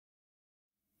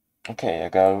Okay, I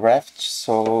got a raft,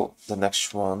 so the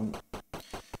next one...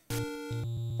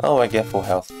 Oh, I get full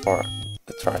health for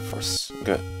the Triforce.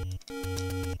 Good.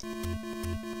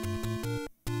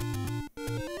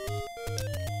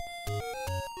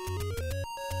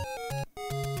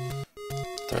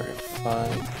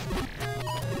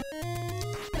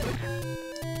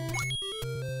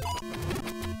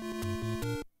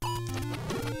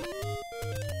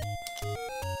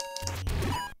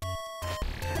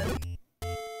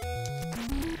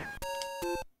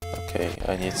 Okay,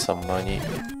 I need some money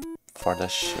for the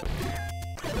ship.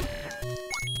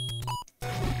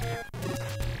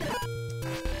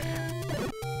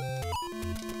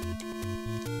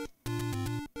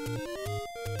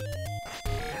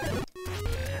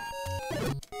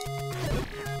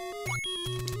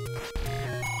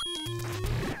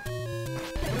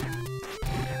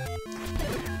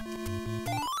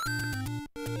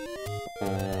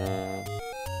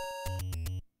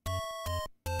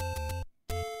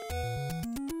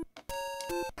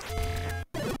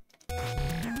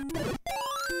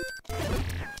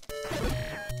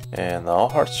 And all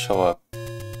hearts show up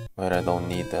when I don't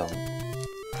need them.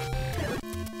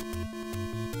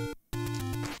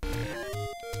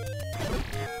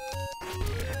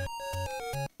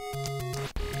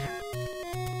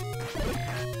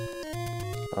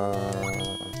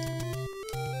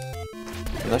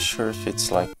 I'm not sure if it's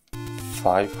like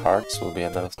 5 hearts will be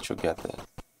enough to get that.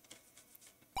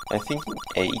 I think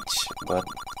 8, but...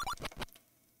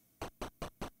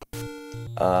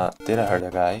 did I hurt a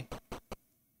guy?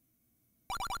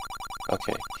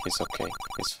 Okay, he's okay,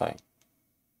 he's fine.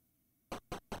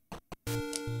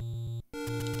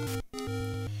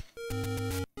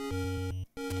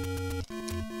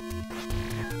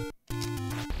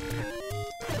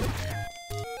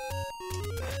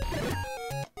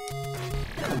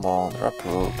 Come on, drop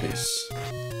rupees.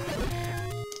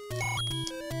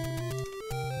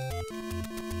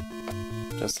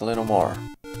 Just a little more.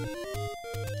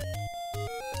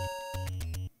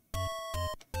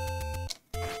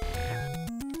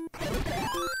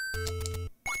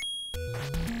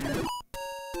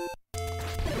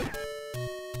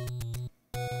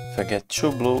 If I get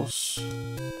 2 blues,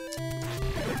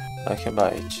 I can buy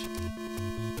it.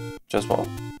 Just one.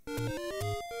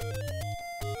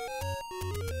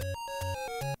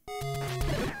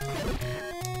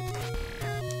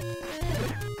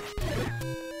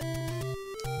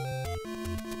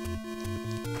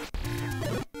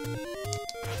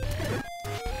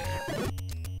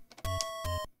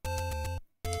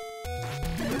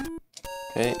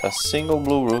 Okay, a single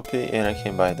blue rupee and I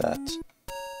can buy that.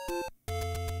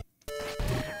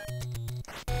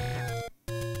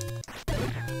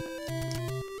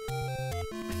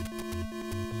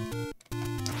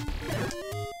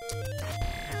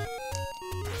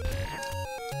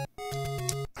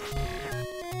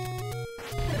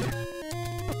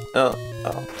 Oh,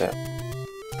 damn.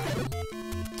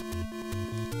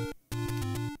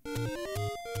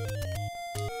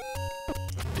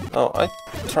 Oh, I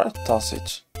tried to toss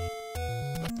it.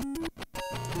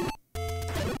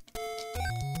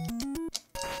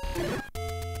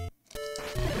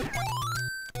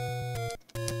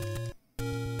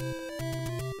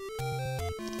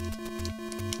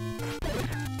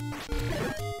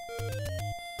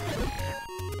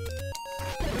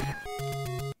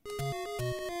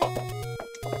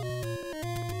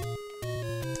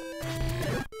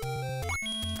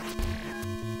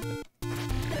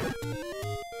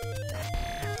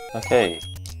 Okay.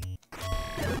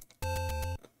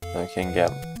 Now I can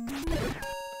get...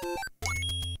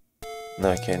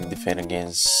 Now I can defend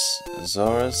against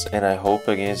Zoras, and I hope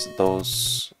against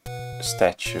those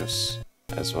statues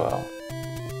as well.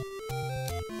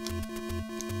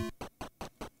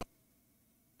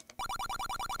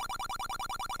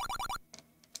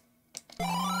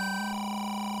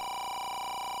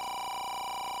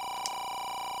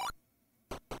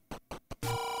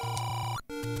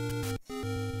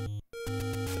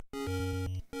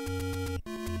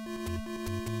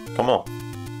 Come on,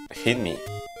 hit me.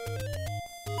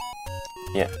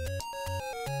 Yeah.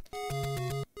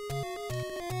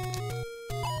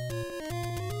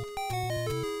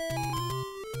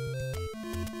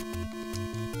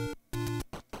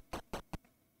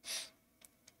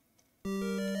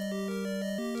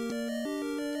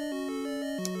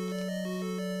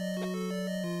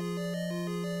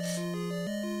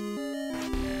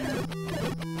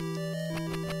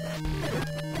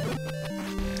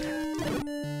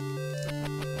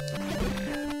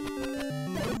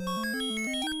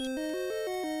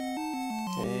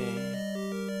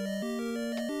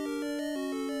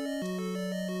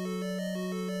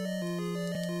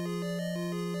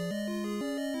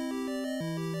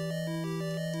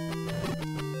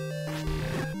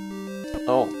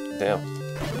 Oh, damn.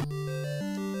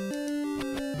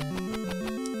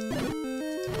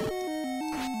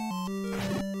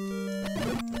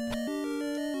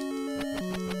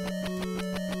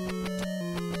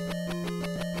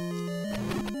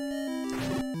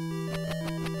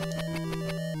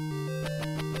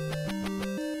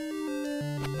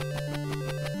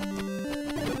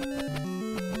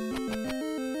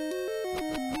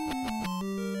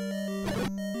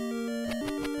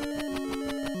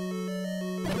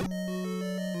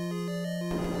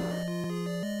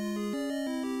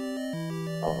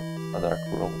 Oh, a dark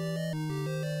room.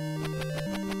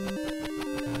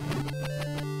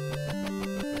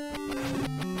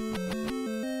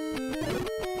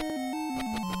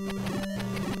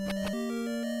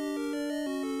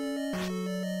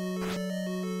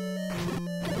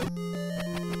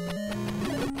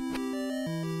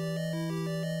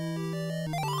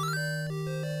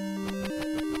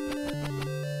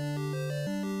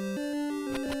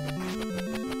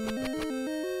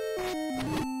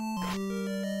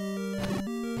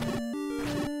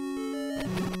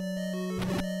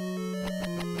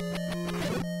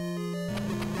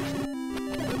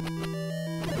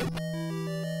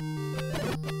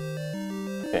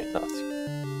 Okay, nothing.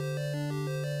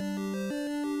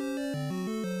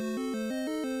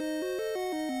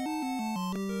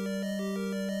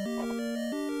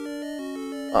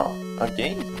 Oh,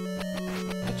 again?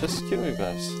 I just killed you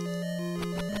guys.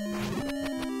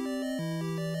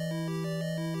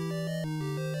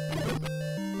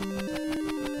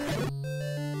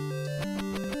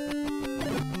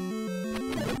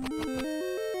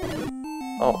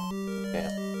 Oh,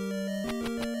 damn.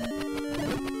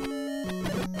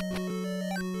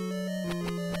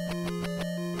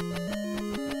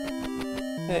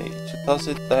 Hey, to toss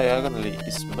it diagonally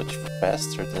is much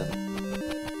faster than...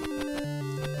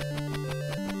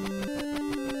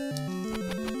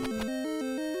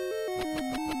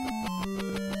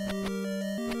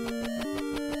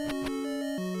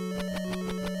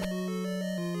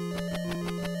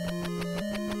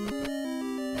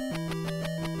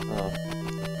 Oh.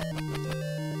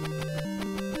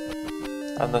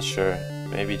 I'm not sure,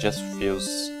 maybe it just feels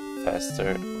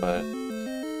faster, but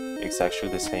it's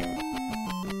actually the same.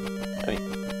 I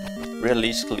mean,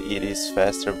 realistically it is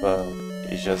faster, but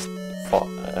it's just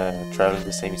traveling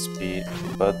the same speed,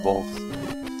 but both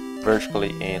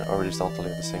vertically and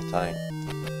horizontally at the same time.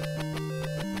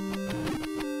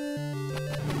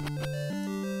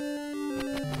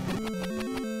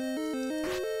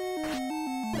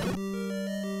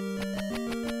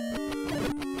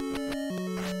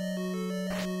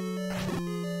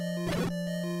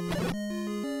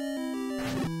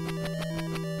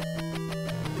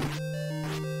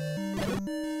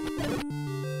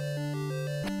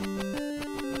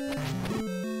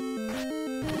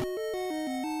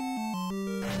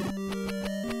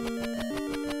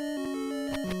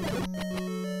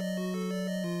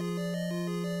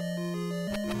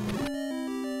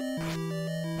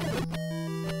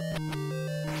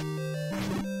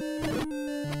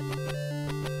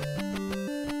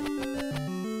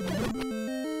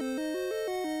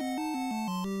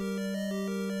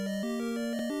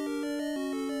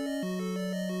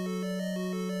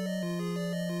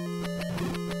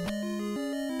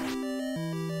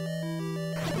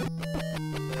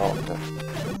 Okay.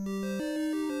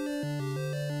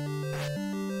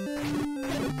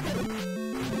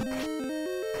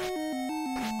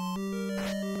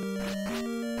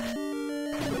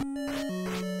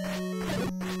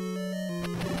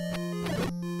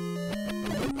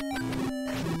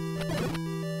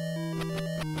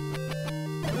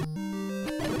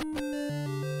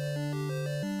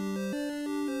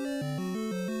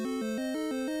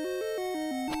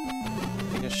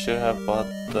 I think I should have bought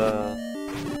the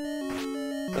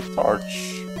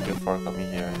torch before coming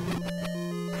here.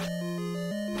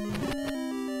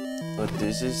 But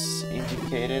this is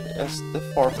indicated as the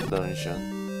 4th dungeon,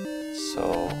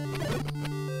 so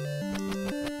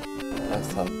I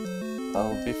thought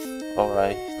I'll be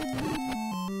alright.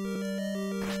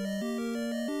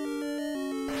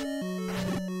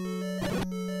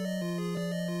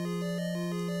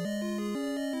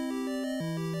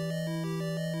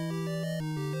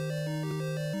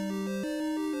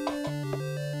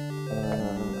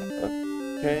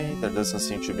 Okay, there doesn't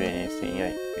seem to be anything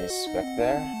I miss back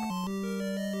there.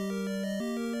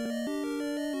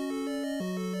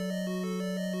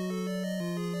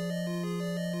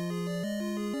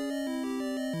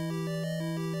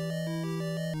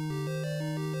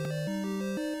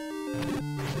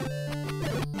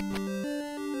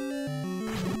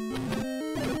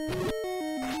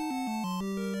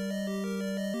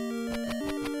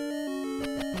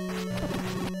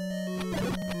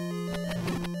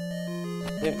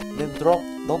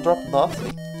 don't drop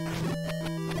nothing.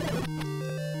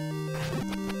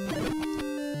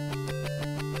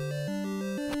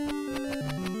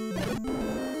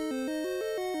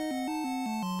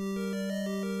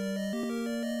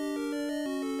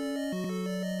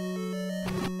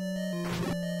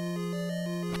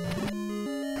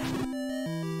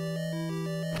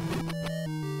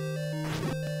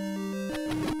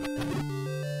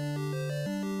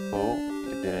 Oh,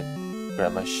 you didn't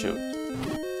grab my shoe.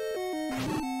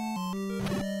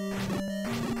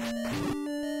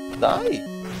 Die?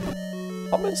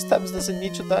 How many steps does it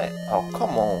need to die? Oh,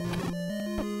 come on.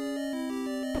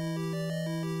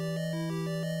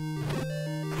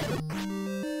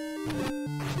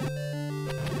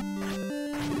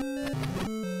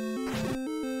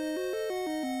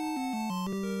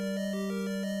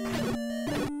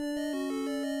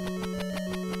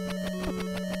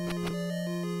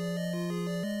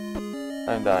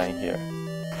 I'm dying here.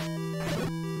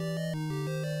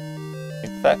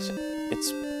 In fact,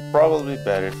 it's probably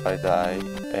better if I die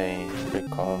and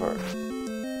recover.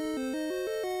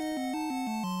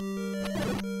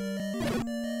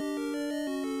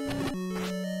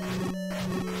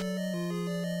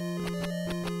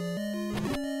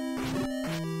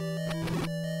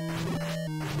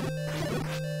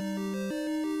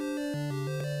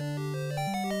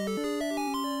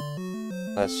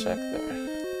 Let's check there.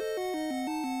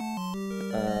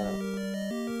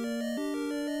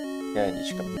 Yeah, I need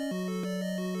to come.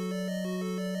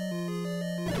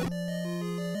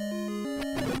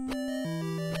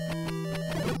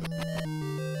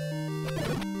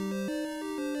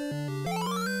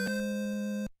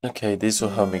 Okay, this will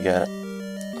help me get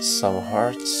some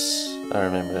hearts. I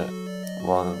remember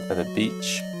one at the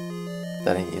beach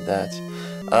that I need that.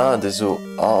 Ah, this will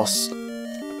also,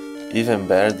 even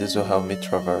better, this will help me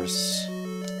traverse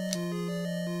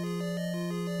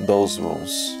those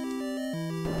rooms.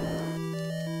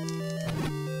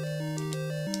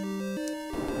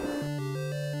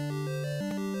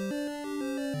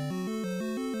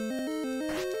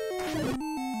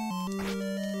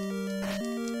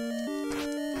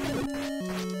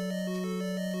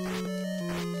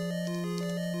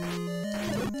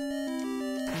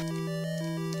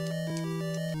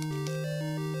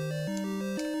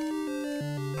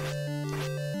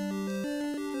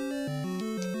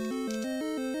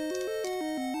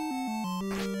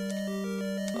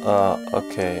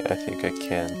 Okay, I think I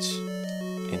can't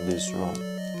in this room.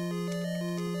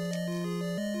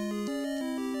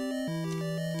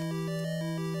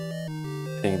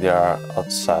 I think they are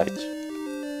outside.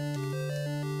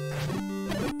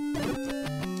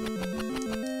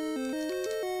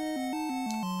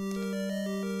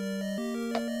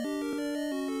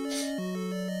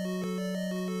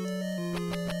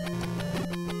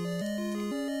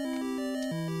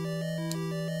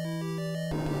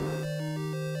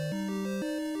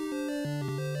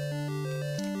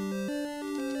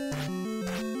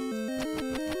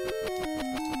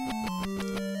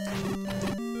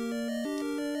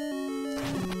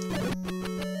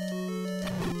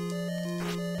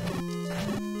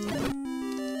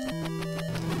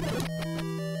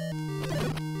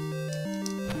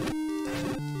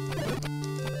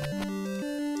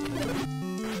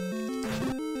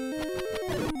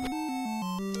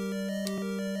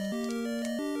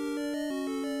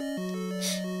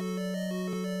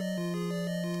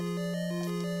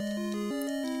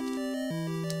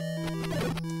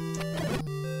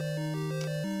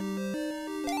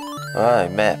 Ah,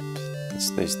 map. It's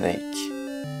the snake.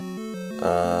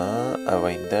 I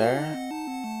went there.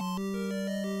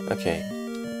 Okay,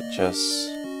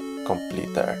 just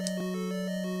complete there.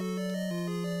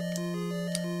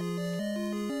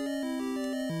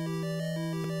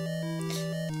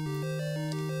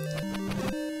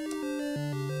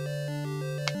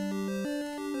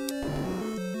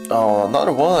 Oh,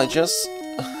 another one. I just...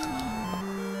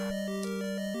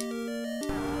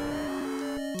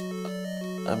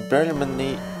 I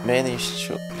barely managed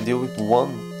to deal with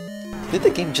one. Did the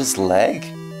game just lag?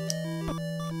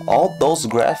 All those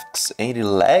graphics ain't it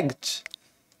lagged?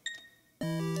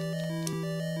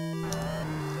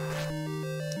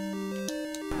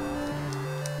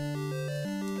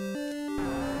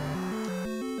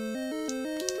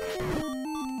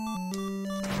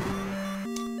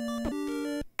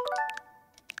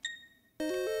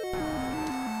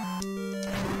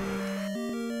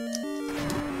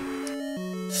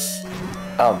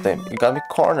 Oh damn, you got me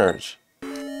cornered.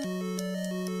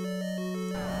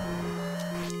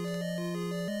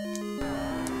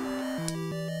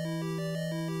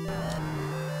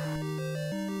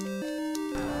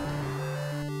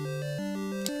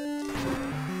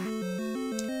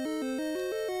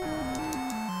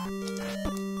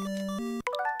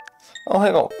 Oh,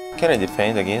 hang on. Can I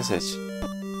defend against it?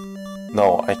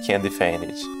 No, I can't defend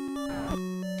it.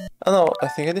 Oh no, I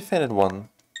think I defended one.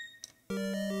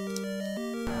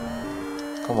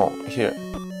 Come on, here.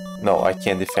 No, I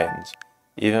can't defend.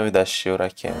 Even with that shield, I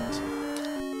can't.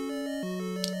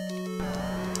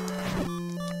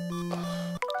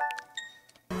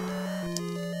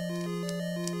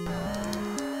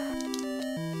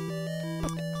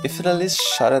 If it at least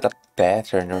shot at a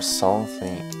pattern or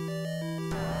something.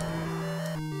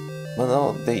 But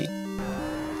no, they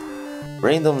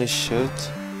randomly shoot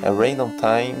at random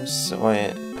times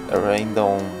when a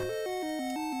random...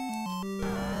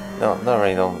 No, not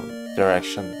random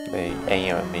direction they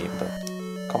aim at me, but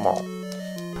come on.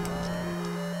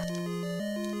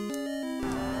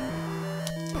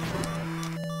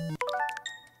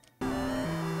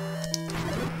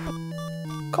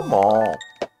 Come on.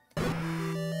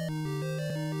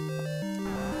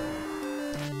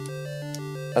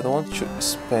 I don't want to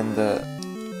spend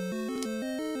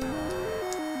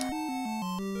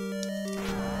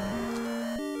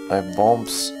my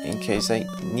bombs in case I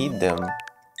need them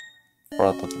for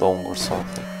a dome or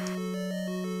something.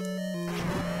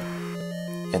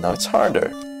 And now it's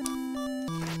harder.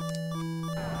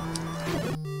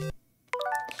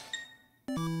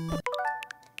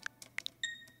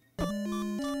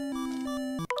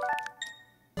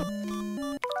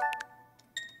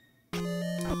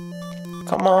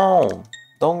 Come on,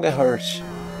 don't get hurt.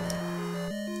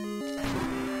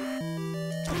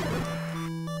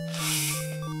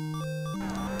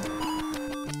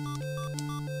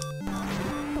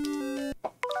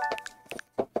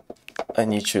 I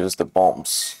need to use the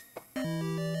bombs.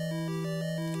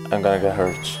 I'm gonna get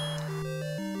hurt.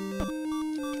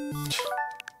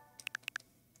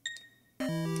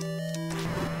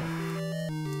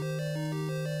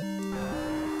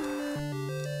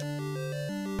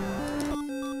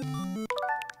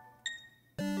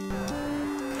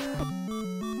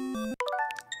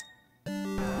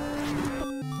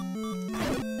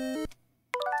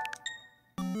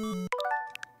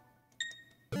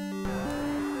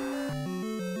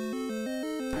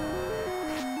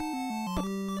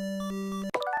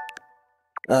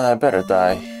 I better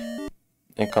die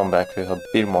and come back with a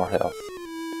bit more health.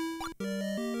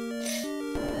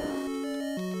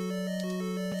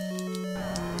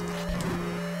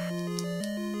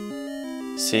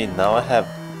 See, now I have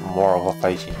more of a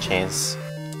fighting chance,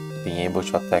 being able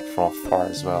to attack from afar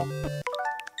as well.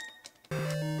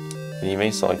 And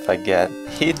even so, if I get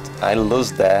hit, I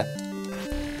lose that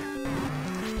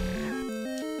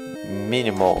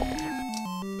minimal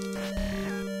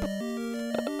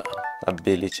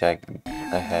ability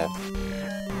I have.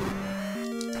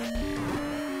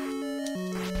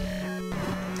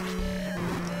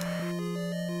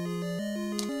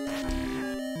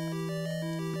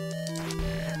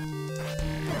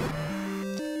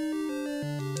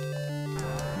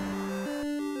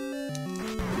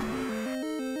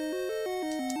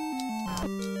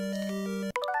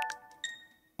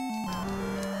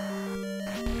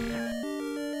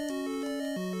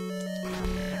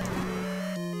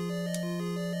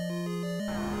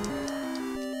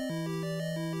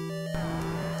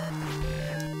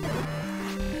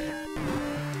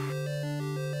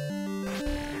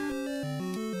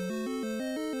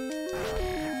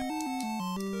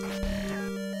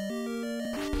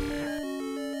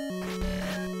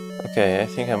 Okay, I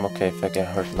think I'm okay if I get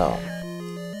hurt now.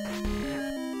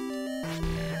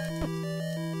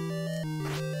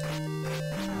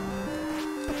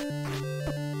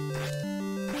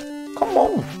 Come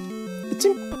on! It's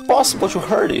impossible to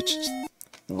hurt it!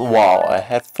 Wow, I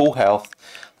had full health.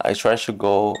 I tried to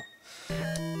go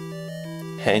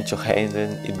hand to hand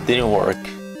and it didn't work.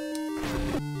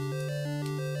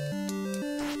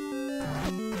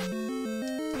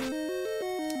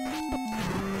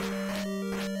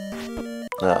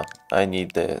 No, I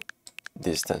need the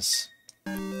distance.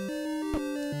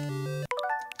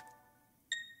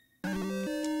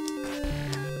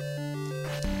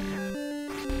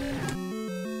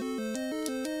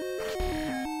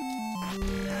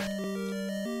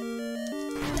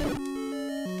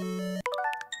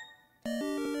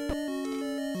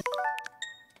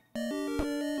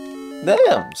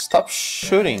 Damn, stop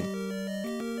shooting.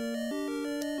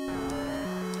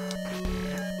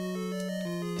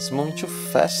 It's moving too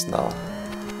fast now,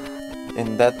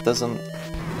 and that doesn't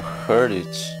hurt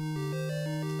it.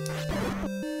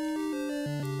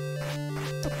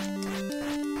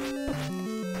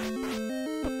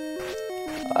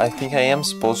 I think I am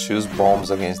supposed to use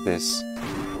bombs against this.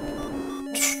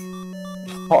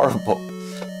 Horrible.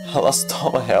 I lost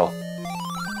all my health.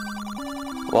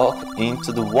 Walk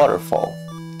into the waterfall.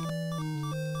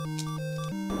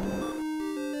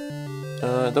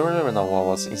 I don't remember now what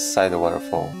was inside the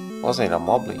waterfall. Wasn't it a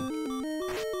moblin?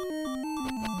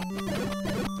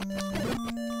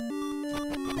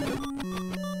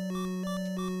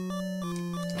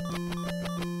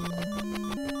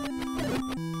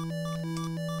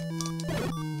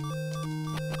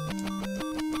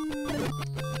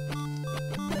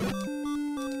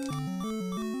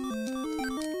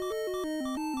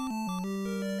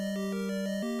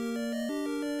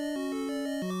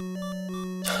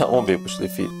 I won't be able to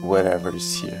defeat whatever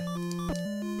is here.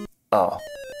 Oh.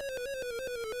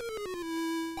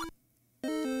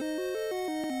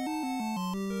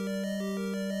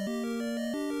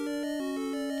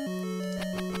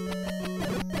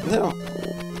 No.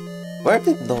 Where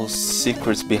did those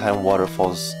secrets behind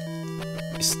waterfalls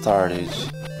started?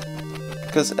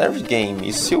 Because every game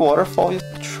you see a waterfall, you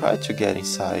try to get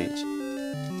inside.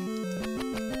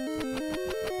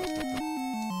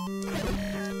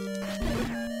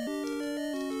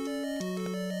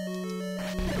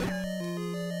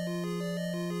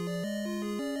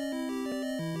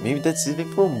 Maybe that's even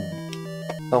from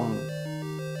some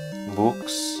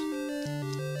books.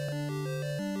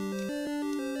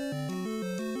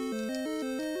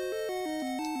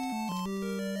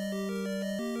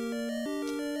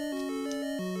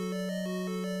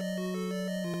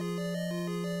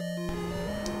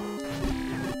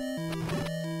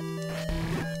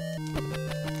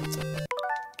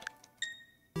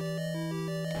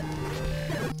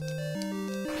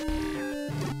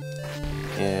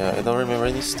 Yeah, I don't remember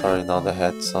any story now that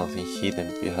had something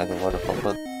hidden behind the waterfall,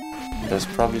 but there's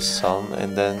probably some,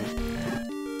 and then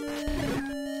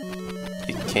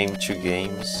it came to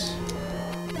games.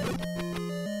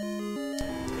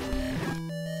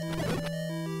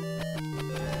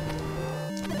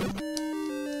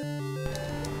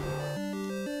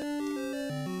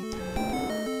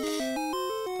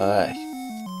 Alright.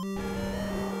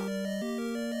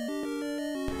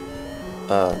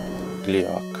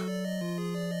 Gliok.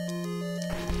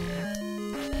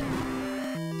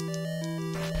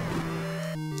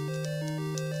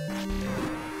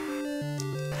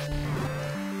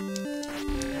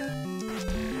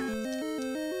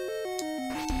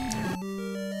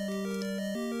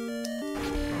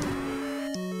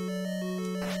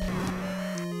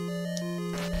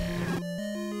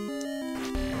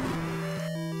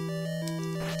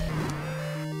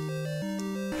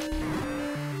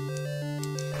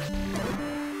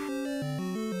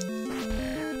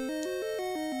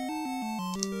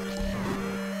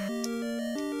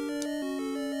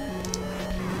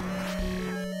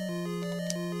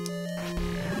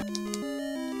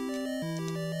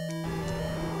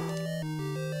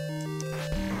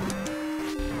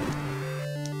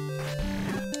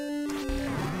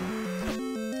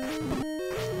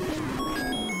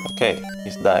 Okay,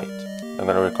 he's died. I'm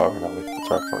gonna recover now with the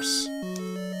Triforce.